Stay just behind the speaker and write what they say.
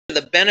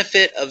the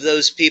benefit of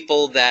those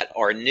people that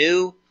are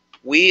new,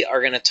 we are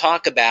going to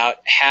talk about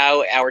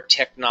how our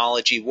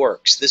technology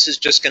works. This is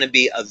just going to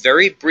be a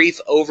very brief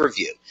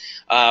overview.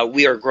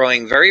 We are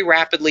growing very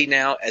rapidly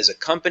now as a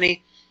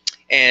company,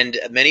 and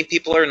many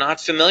people are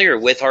not familiar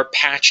with our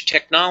patch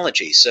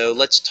technology. So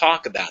let's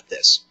talk about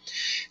this.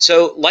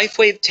 So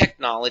LifeWave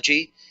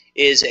technology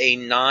is a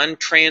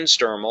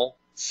non-transdermal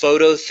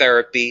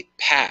phototherapy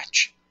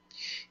patch.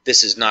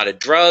 This is not a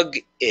drug.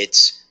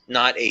 It's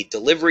not a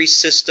delivery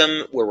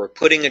system where we're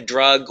putting a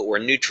drug or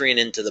nutrient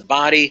into the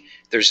body.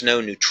 There's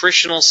no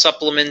nutritional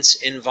supplements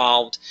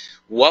involved.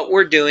 What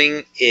we're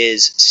doing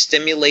is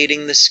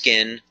stimulating the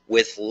skin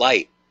with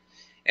light.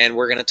 And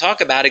we're going to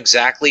talk about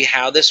exactly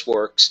how this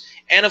works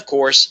and, of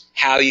course,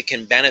 how you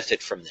can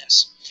benefit from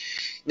this.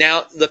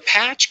 Now, the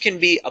patch can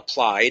be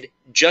applied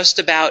just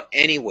about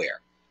anywhere.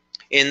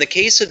 In the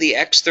case of the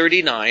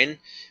X39,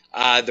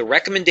 the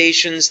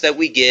recommendations that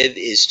we give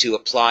is to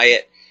apply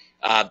it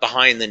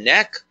behind the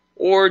neck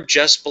or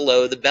just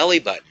below the belly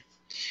button.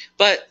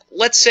 But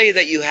let's say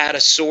that you had a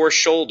sore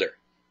shoulder.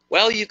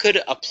 Well, you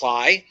could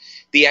apply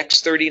the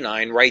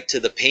X39 right to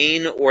the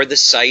pain or the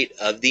site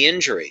of the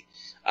injury.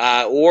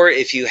 Or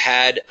if you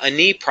had a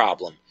knee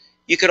problem,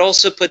 you could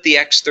also put the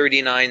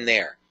X39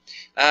 there.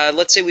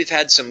 Let's say we've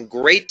had some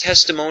great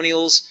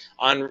testimonials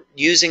on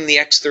using the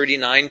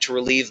X39 to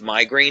relieve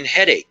migraine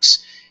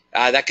headaches.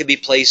 That could be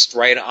placed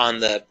right on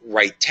the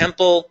right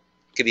temple,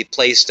 could be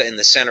placed in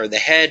the center of the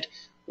head,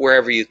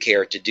 wherever you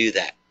care to do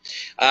that.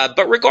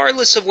 But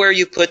regardless of where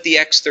you put the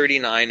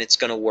X39, it's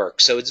going to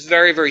work. So it's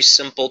very, very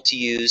simple to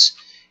use.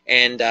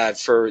 And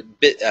for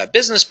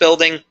business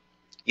building,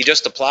 you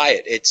just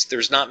apply it.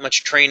 There's not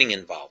much training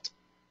involved.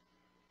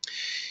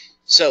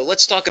 So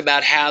let's talk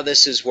about how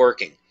this is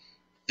working.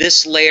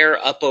 This layer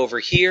up over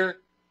here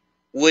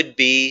would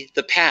be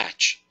the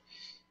patch.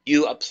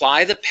 You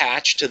apply the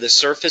patch to the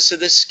surface of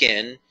the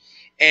skin,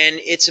 and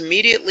it's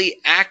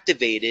immediately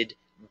activated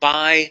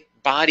by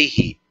body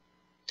heat.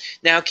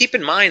 Now, keep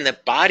in mind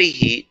that body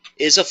heat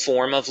is a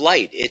form of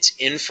light. It's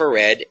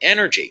infrared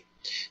energy.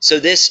 So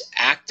this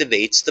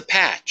activates the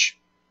patch.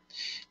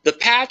 The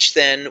patch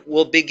then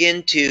will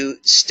begin to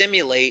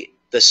stimulate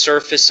the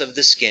surface of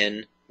the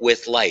skin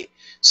with light.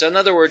 So in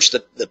other words,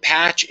 the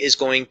patch is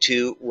going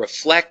to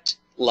reflect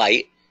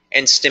light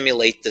and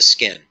stimulate the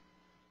skin.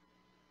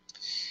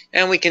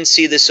 And we can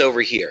see this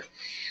over here.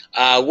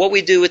 What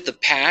we do with the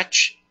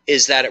patch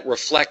is that it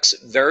reflects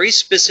very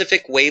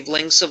specific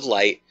wavelengths of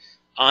light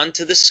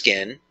onto the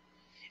skin,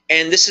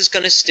 and this is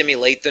going to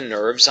stimulate the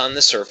nerves on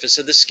the surface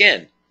of the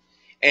skin.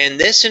 And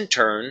this, in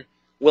turn,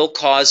 will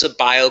cause a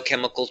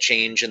biochemical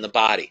change in the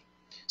body.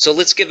 So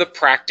let's give a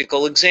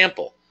practical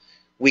example.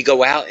 We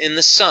go out in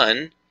the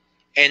sun,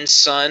 and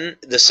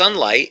the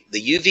sunlight,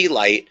 the UV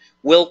light,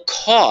 will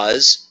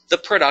cause the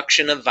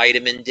production of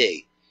vitamin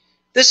D.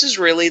 This is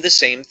really the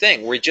same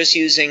thing. We're just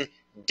using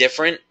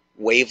different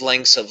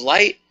wavelengths of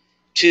light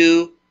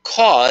to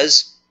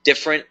cause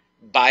different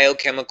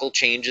biochemical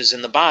changes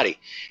in the body.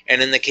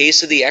 And in the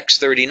case of the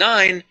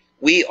X39,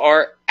 we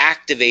are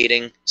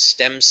activating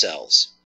stem cells.